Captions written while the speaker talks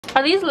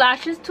Are these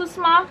lashes too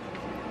small?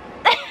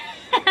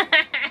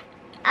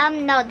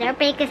 No, they're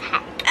big as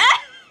heck.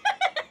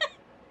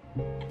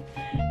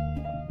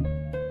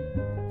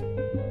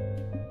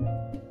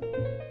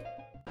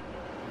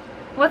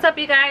 What's up,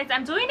 you guys?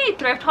 I'm doing a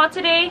thrift haul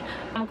today.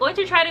 I'm going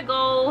to try to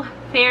go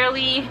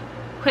fairly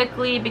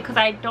quickly because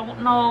I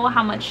don't know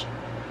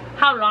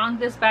how long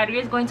this battery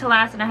is going to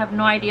last, and I have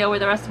no idea where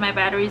the rest of my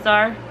batteries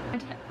are.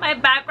 My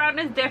background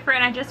is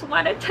different. I just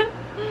wanted to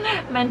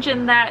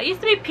mention that. It used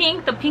to be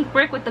pink, the pink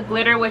brick with the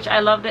glitter, which I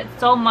loved it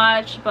so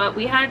much, but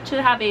we had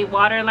to have a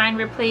water line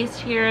replaced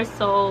here,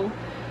 so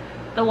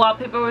the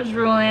wallpaper was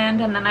ruined,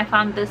 and then I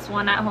found this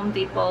one at Home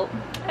Depot.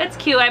 It's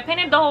cute. I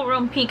painted the whole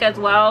room pink as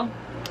well,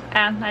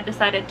 and I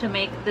decided to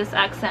make this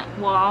accent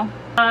wall.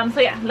 So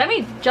yeah, let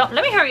me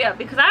hurry up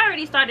because I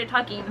already started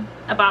talking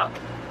about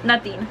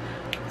nothing.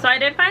 So I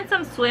did find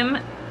some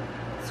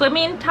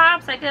swimming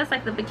tops, I guess,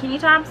 like the bikini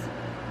tops.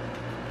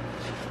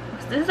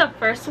 This is the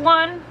first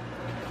one,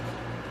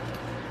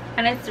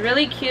 and it's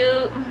really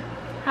cute.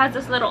 Has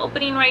this little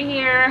opening right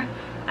here,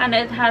 and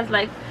it has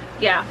like,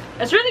 yeah,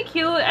 it's really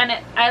cute. And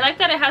I like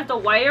that it has the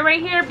wire right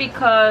here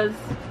because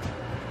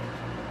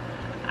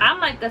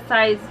I'm like the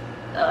size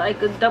like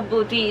a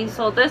double D,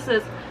 so this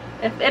is,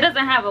 if it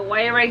doesn't have a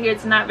wire right here,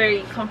 it's not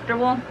very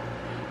comfortable.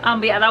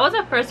 But yeah, that was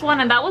the first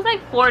one, and that was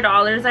like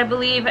 $4, I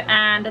believe,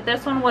 and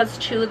this one was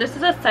 $2. This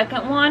is the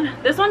second one.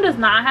 This one does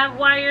not have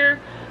wire,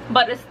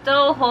 but it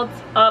still holds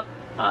up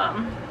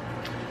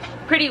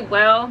pretty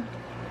well.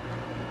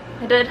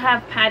 It did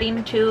have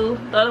padding too.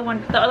 The other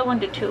one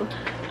did too.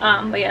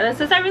 But yeah,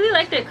 I really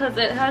liked it because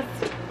it has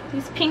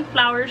these pink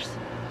flowers,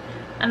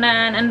 and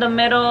then in the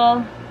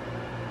middle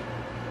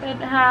it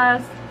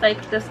has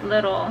like this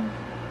little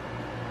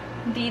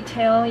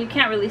detail. You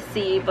can't really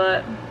see,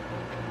 but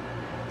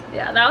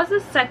yeah, that was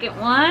the second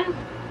one.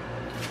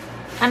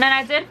 And then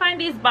I did find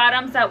these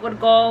bottoms that would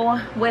go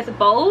with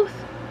both.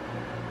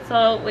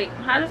 So wait,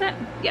 how does it?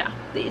 Yeah,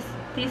 these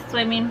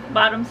swimming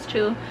bottoms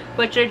too,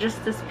 which are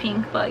just this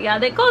pink, but yeah,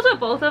 that goes with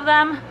both of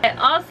them. I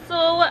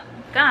also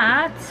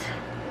got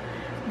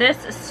this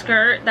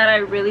skirt that I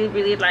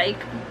really like.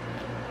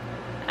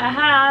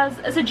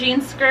 It's a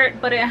jean skirt,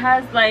 but it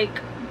has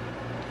like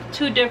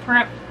two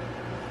different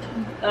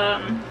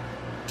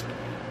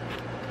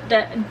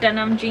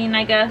denim jean,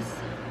 I guess.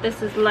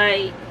 This is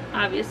light,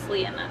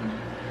 obviously, and then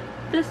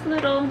this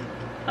little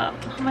oh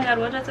my god,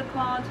 what is it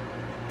called?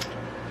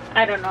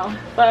 I don't know,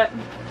 but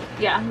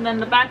yeah. And then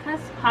the back has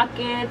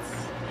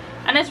pockets,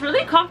 and it's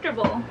really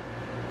comfortable.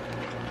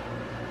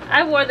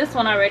 I wore this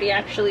one already,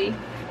 actually.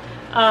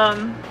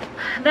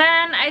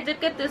 Then I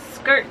did get this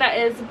skirt that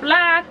is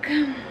black,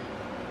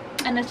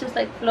 and it's just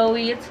like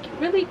flowy. It's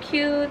really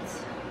cute.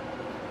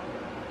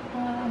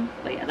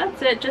 But yeah,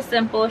 that's it. Just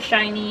simple,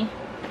 shiny.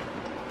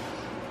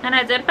 And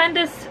I did find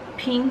this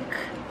pink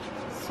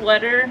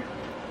sweater,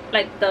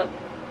 like the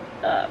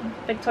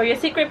Victoria's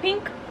Secret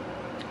pink,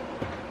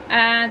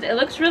 and it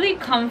looks really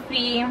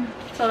comfy,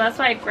 so that's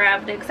why I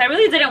grabbed it, because I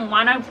really didn't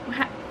want to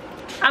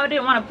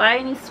buy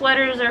any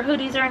sweaters or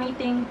hoodies or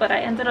anything, but I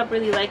ended up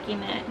really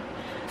liking it.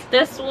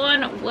 This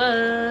one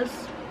was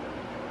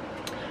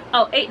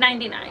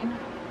 $8.99.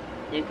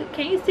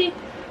 Can you see?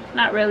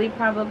 Not really,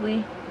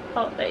 probably.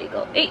 Oh, there you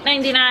go,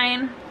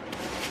 $8.99.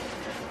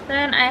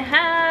 Then I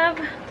have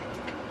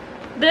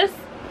this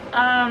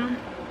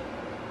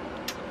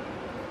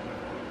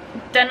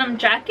denim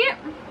jacket,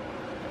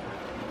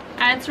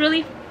 and it's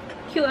really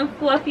cute and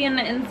fluffy in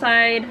the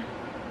inside.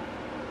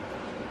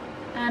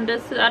 And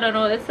this, I don't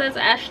know, it says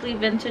Ashley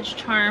Vintage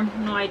Charm,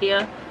 no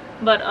idea,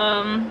 but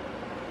I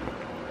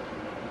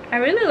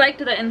really liked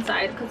the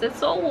inside because it's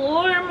so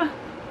warm.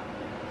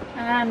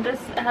 And this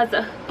has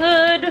a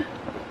hood,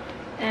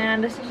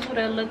 and this is what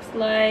it looks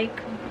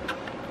like.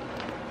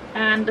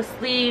 And the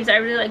sleeves, I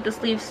really like the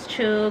sleeves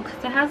too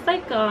because it has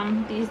like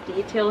these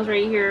details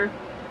right here.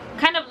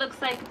 Kind of looks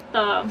like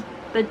the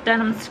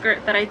denim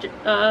skirt that I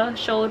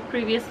showed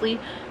previously.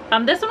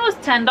 This one was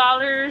 $10,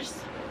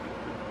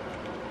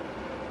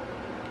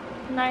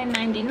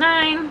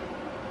 $9.99.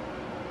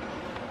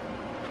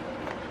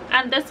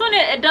 And this one,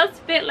 it does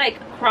fit like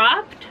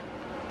cropped.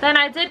 Then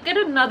I did get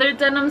another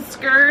denim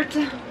skirt.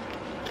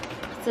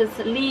 This is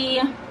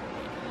Lee.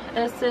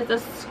 This is a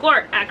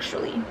skirt,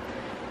 actually.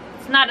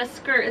 It's not a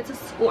skirt, it's a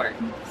skirt.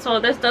 So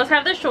this does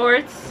have the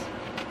shorts,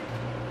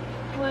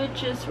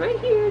 which is right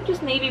here,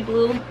 just navy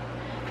blue.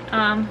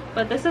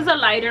 But this is a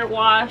lighter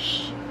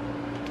wash.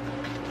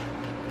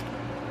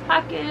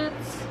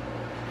 Pockets.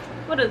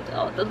 What is,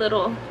 oh, the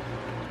little.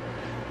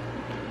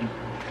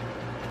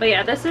 But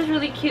yeah, this is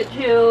really cute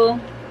too.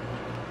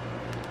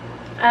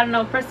 I don't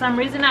know, for some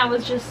reason I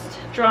was just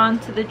drawn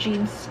to the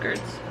jean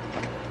skirts.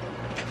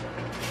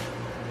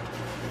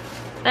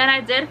 Then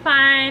I did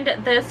find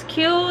this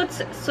cute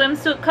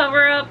swimsuit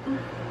cover up.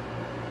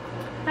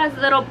 Has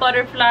little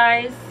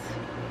butterflies.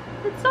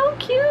 It's so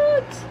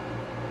cute.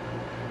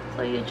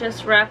 So you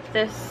just wrap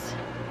this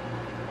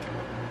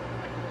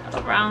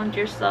around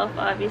yourself,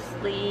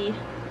 obviously.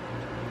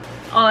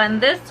 Oh,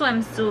 and this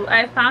swimsuit,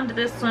 I found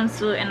this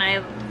swimsuit and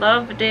I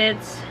loved it.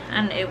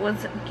 and it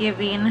was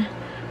giving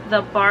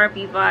the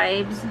Barbie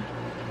vibes.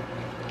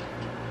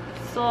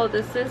 So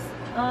this is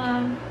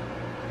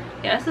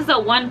yeah, this is a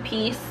one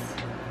piece.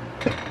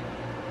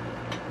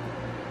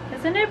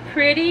 Isn't it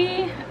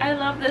pretty? I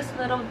love this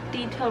little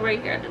detail right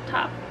here at the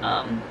top.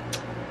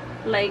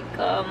 Like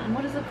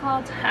what is it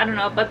called? I don't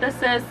know, but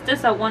this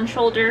is a one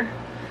shoulder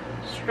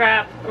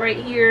strap right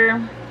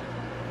here.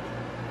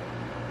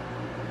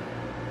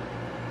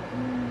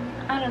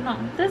 I don't know,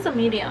 this is a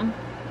medium,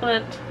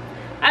 but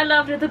I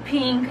loved the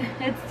pink.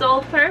 It's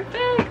so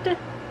perfect.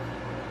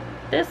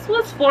 This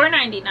was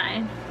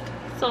 $4.99,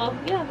 so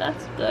yeah,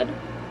 that's good.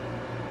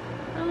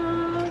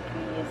 Can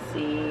you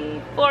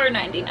see?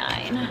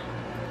 $4.99.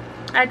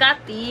 I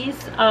got these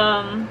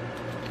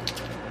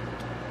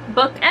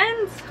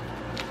bookends.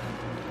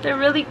 They're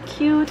really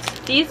cute.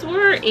 These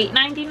were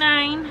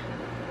 $8.99,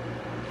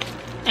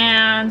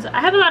 and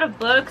I have a lot of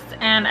books,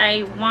 and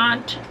I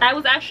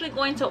was actually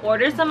going to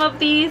order some of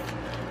these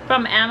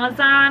from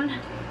Amazon,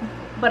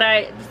 but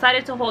I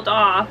decided to hold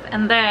off.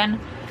 And then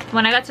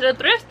when I got to the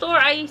thrift store,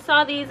 I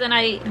saw these and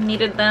I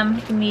needed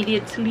them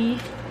immediately.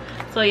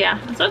 So yeah,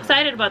 I'm so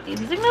excited about these.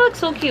 These things look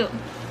so cute.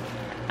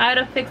 I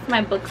gotta fix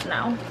my books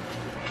now.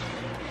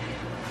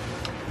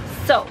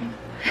 So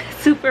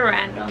super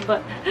random,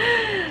 but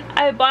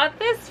I bought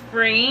this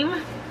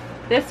frame.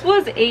 This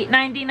was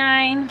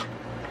 $8.99,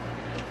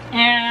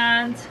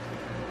 and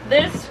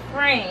this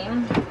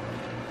frame,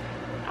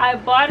 I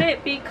bought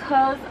it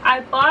because I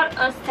bought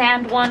a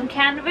sand one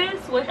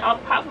canvas, which I'll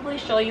probably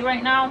show you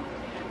right now.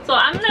 So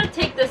I'm gonna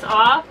take this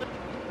off.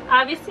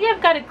 Obviously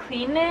I've got to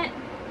clean it,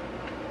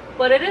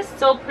 but it is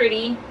so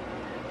pretty.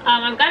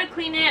 I've got to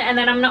clean it, and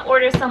then I'm gonna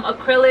order some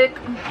acrylic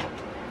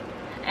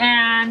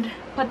and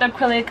put the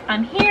acrylic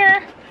on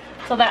here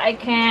so that I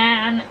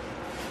can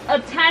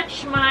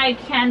attach my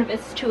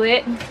canvas to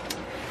it.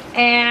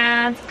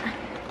 And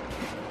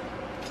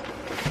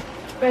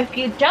if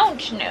you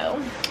don't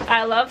know,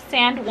 I love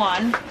Sand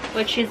One,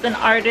 which is an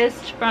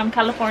artist from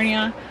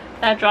California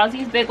that draws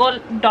these big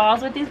old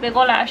dolls with these big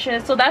old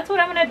lashes. So that's what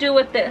I'm gonna do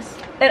with this.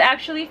 It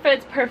actually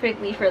fits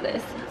perfectly for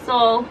this,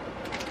 so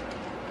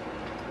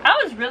I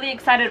was really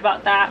excited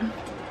about that.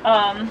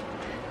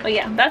 But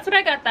yeah, that's what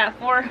I got that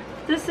for.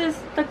 This is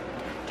the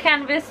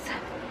canvas.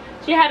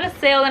 She had a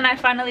sale and I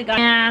finally got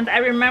it. And I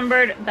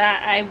remembered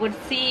that I would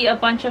see a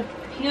bunch of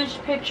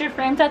huge picture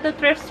frames at the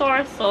thrift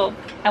store, so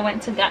I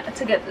went to get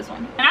this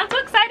one, and I'm so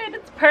excited.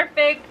 It's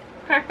perfect.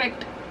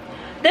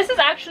 This is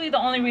actually the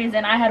only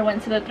reason I had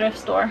went to the thrift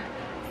store,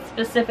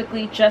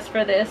 specifically just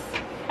for this,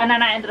 and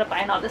then I ended up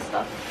buying all this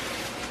stuff.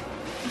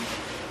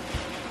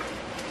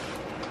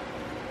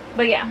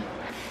 But yeah,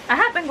 I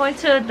have been going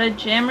to the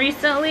gym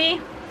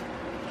recently,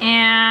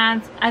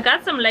 and I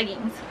got some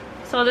leggings.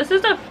 So this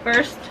is the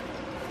first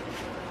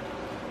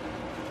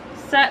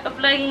set of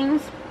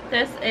leggings.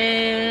 This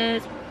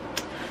is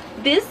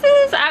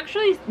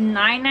actually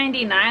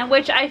 $9.99,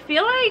 which I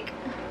feel like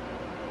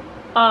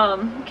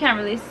can't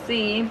really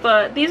see,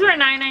 but these were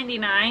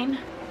 $9.99.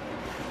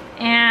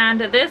 And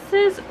this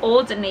is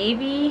Old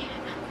Navy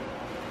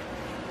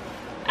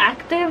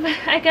Active,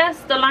 I guess,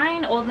 the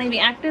line Old Navy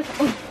Active.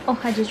 Oh,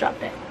 I just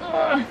dropped it.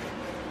 Ugh.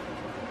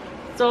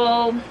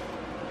 So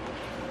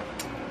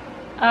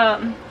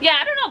yeah,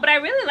 I don't know, but I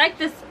really like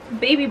this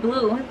baby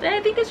blue.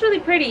 I think it's really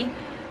pretty,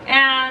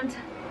 and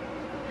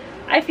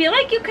I feel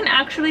like you can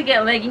actually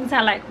get leggings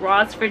at like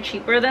Ross for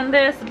cheaper than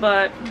this,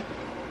 but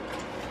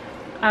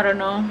I don't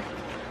know.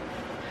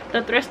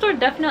 The thrift store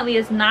definitely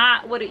is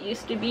not what it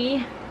used to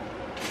be.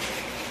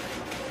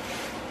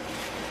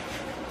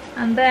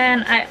 And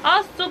then I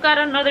also got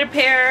another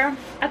pair.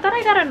 I thought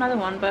I got another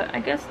one, but I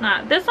guess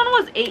not. This one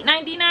was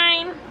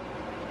 $8.99.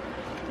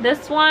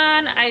 This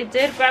one, I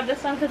did grab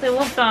this one because it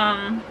was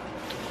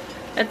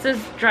it's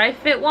this dry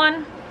fit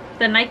one,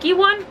 the Nike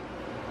one.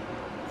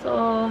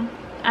 So,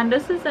 and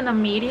this is in a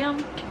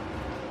medium,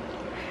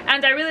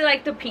 and I really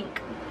like the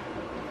pink.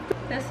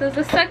 This is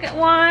the second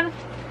one,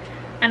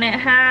 and it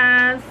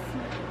has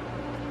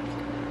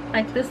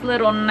like this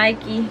little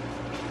Nike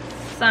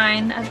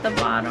sign at the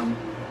bottom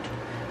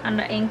on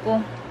the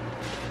ankle.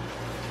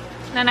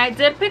 Then I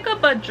did pick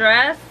up a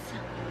dress.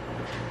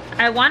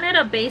 I wanted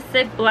a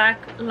basic black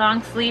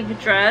long sleeve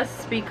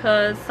dress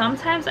because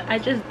sometimes I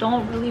just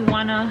don't really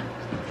want to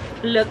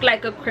look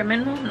like a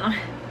criminal.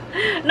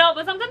 No,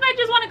 but sometimes I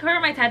just want to cover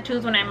my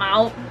tattoos when I'm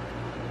out,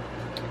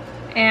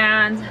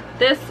 and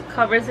this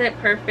covers it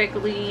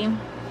perfectly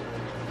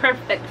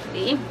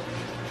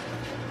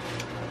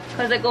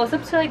because it goes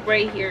up to like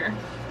right here.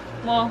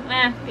 Well,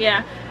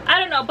 yeah, I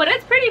don't know, but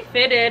it's pretty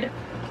fitted,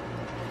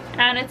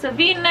 and it's a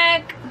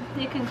v-neck.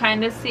 You can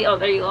kind of see, oh,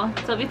 there you go.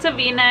 So it's a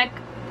v-neck.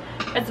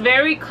 It's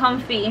very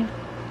comfy,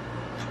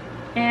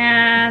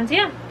 and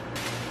yeah.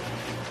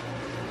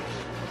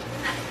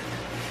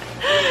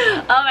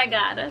 Oh my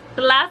god,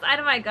 the last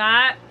item I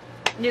got,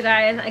 you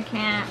guys, I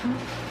can't.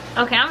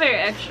 Okay, I'm very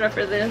extra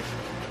for this,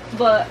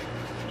 but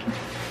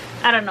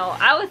I don't know,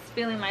 I was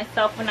feeling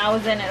myself when I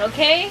was in it.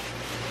 Okay,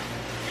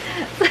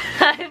 so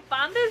I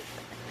found this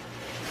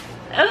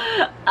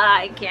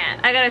I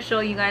can't. I gotta show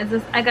you guys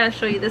this. I gotta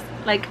show you this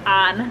like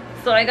on.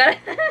 So I gotta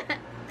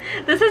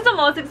this is the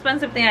most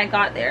expensive thing I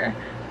got there.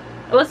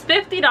 It was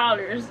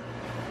 $50.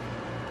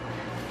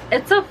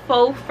 It's a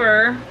faux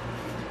fur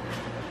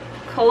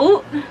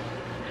coat.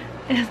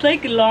 It's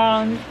like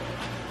long,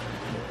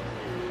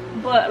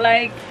 but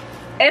like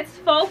it's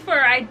faux fur.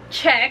 I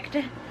checked,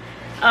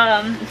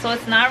 so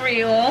it's not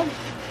real.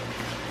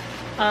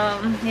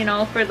 You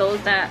know, for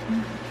those that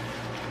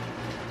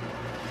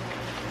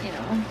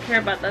care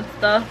about that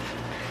stuff.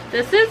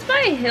 This is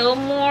by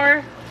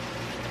Hillmore.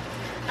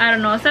 I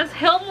don't know, it says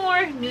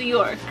Hillmore, New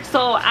York.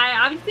 So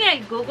I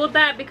googled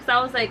that because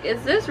I was like,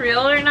 is this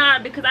real or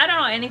not? Because I don't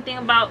know anything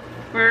about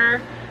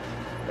fur,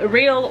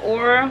 real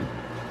or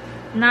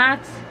not.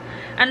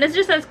 And this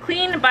just says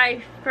clean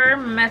by fur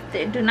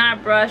method, do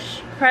not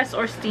brush, press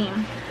or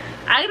steam.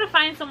 I gotta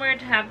find somewhere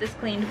to have this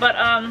cleaned, but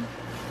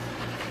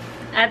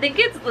I think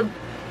it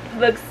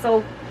looks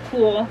so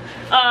cool.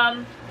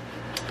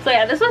 So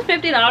yeah, this was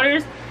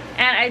 $50,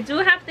 and I do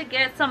have to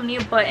get some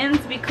new buttons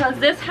because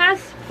this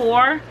has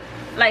four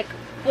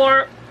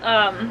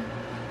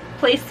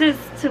places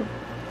to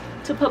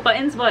put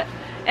buttons, but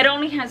it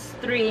only has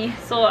 3,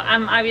 so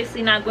I'm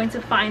obviously not going to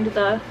find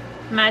the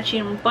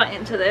matching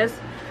button to this.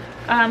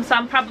 So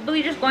I'm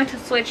probably just going to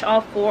switch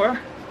all 4,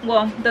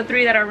 well, the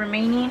 3 that are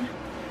remaining.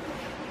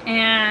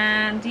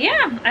 And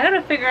yeah, I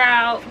gotta figure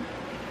out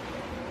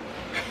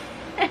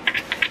I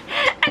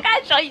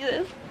gotta show you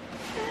this.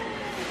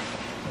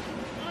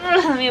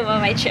 Let me move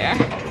my chair.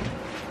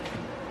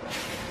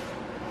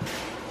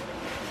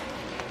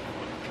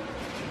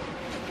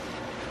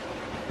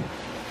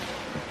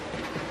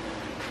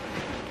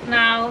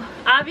 Now,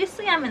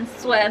 obviously I'm in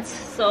sweats,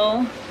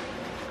 so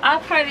I'll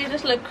probably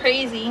just look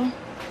crazy.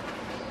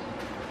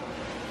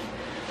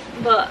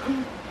 But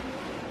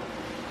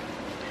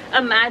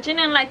imagine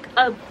in like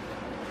a,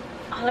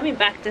 oh, let me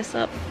back this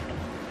up.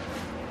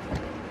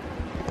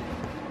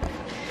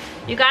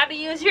 You gotta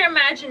use your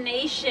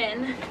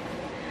imagination.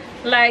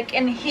 Like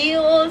in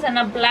heels and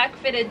a black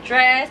fitted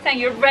dress and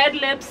your red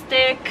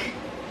lipstick.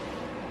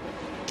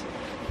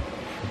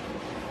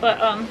 But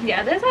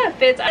yeah, this is how it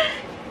fits.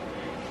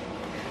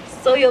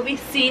 So you'll be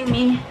seeing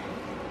me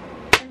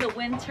in the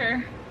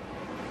winter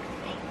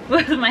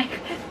with my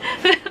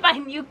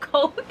new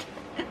coat.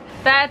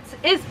 That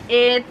is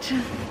it.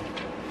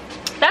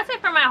 That's it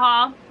for my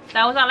haul.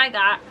 That was all I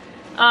got.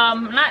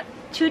 Not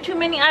too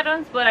many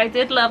items, but I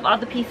did love all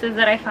the pieces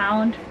that I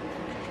found,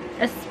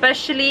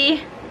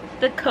 especially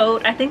the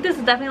coat. I think this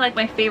is definitely like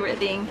my favorite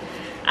thing.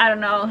 I don't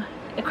know,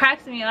 it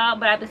cracks me up,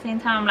 but at the same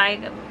time,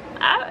 like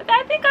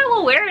I think I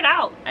will wear it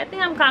out. I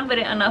think I'm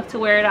confident enough to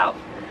wear it out.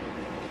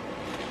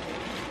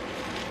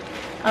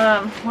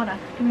 Hold on,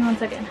 give me 1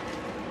 second.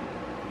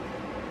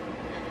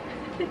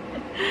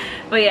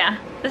 But yeah,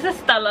 this is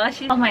Stella.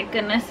 She's, oh my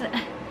goodness,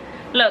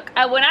 look,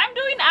 when I'm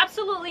doing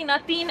absolutely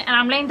nothing and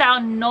I'm laying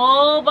down,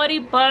 nobody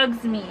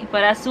bugs me,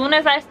 but as soon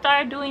as I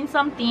start doing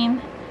something,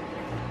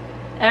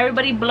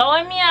 everybody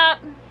blowing me up.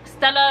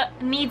 Stella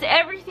needs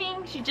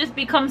everything. She just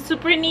becomes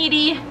super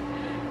needy.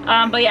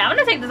 But yeah, I'm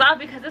gonna take this off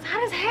because it's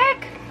hot as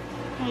heck.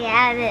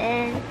 Yeah, it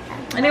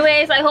is.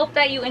 Anyways, I hope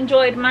that you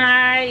enjoyed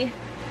my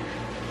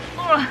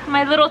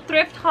little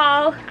thrift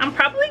haul. I'm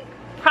probably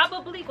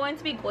going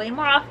to be going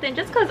more often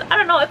just because, I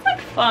don't know, it's like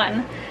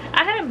fun.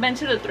 I hadn't been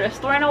to the thrift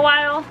store in a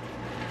while.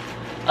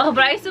 Oh,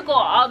 but I used to go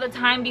all the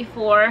time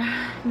before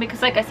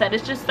because, like I said,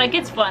 it's just like,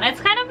 it's fun. It's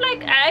kind of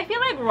like, I feel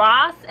like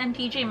Ross and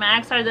TJ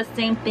Maxx are the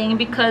same thing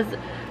because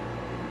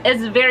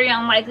it's very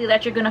unlikely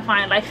that you're gonna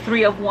find like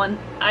 3 of one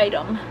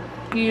item.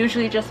 You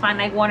usually just find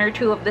like 1 or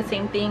 2 of the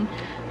same thing,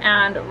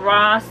 and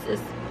Ross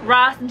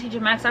and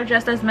TJ Maxx are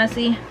just as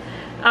messy.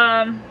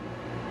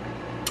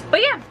 But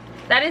yeah,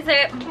 that is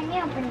it. Can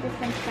you open this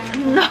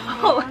one?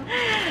 No.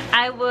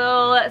 I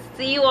will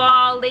see you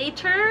all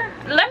later.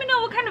 Let me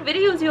know what kind of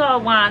videos you all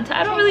want.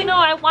 I don't really know.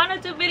 I want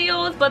to do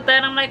videos, but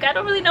then I'm like, I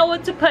don't really know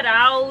what to put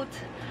out.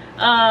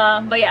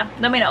 But yeah,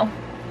 let me know.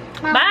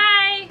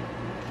 Bye.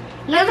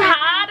 It's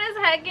hot as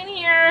heck in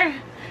here.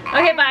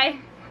 Okay, bye.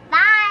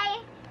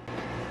 Bye.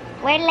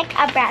 We're like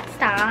a brat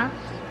star.